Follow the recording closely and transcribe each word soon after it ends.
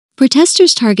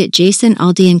Protesters target Jason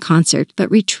Aldean concert but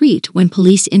retreat when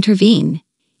police intervene.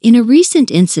 In a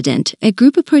recent incident, a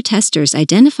group of protesters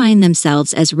identifying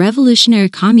themselves as revolutionary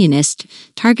communists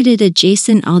targeted a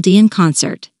Jason Aldean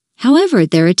concert. However,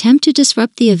 their attempt to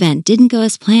disrupt the event didn't go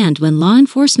as planned when law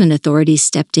enforcement authorities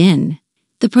stepped in.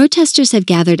 The protesters have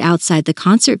gathered outside the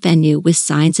concert venue with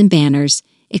signs and banners,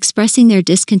 expressing their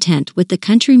discontent with the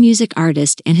country music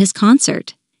artist and his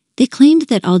concert. They claimed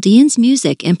that Aldean's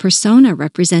music and persona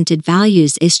represented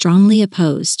values they strongly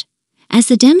opposed. As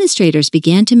the demonstrators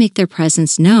began to make their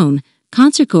presence known,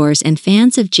 concertgoers and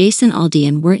fans of Jason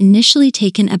Aldean were initially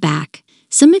taken aback.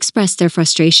 Some expressed their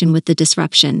frustration with the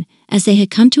disruption, as they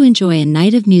had come to enjoy a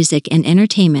night of music and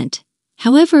entertainment.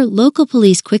 However, local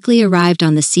police quickly arrived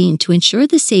on the scene to ensure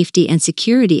the safety and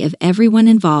security of everyone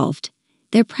involved.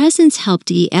 Their presence helped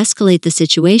de-escalate the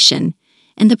situation,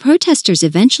 and the protesters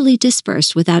eventually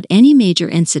dispersed without any major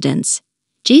incidents.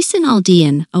 Jason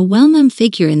Aldean, a well-known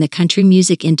figure in the country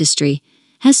music industry,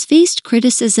 has faced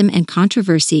criticism and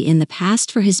controversy in the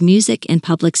past for his music and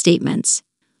public statements.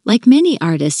 Like many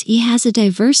artists, he has a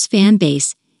diverse fan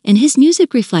base, and his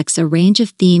music reflects a range of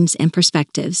themes and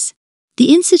perspectives.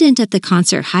 The incident at the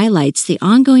concert highlights the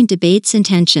ongoing debates and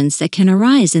tensions that can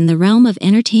arise in the realm of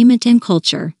entertainment and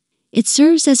culture. It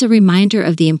serves as a reminder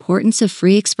of the importance of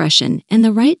free expression and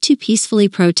the right to peacefully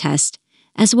protest,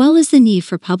 as well as the need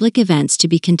for public events to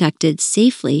be conducted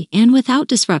safely and without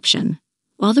disruption.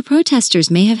 While the protesters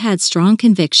may have had strong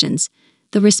convictions,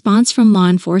 the response from law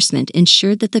enforcement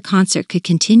ensured that the concert could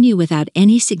continue without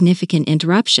any significant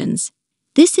interruptions.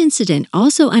 This incident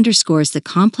also underscores the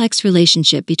complex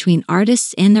relationship between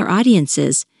artists and their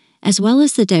audiences, as well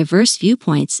as the diverse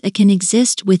viewpoints that can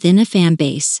exist within a fan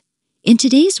base. In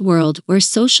today's world, where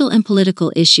social and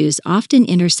political issues often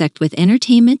intersect with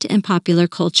entertainment and popular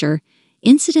culture,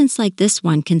 incidents like this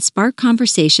one can spark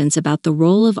conversations about the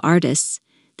role of artists,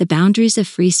 the boundaries of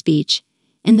free speech,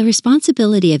 and the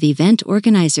responsibility of event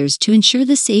organizers to ensure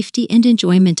the safety and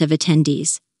enjoyment of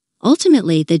attendees.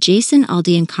 Ultimately, the Jason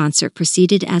Aldean concert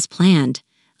proceeded as planned,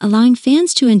 allowing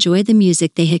fans to enjoy the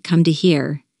music they had come to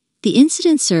hear. The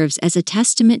incident serves as a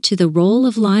testament to the role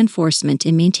of law enforcement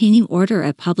in maintaining order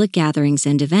at public gatherings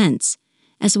and events,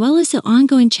 as well as the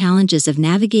ongoing challenges of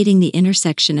navigating the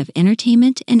intersection of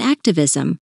entertainment and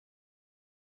activism.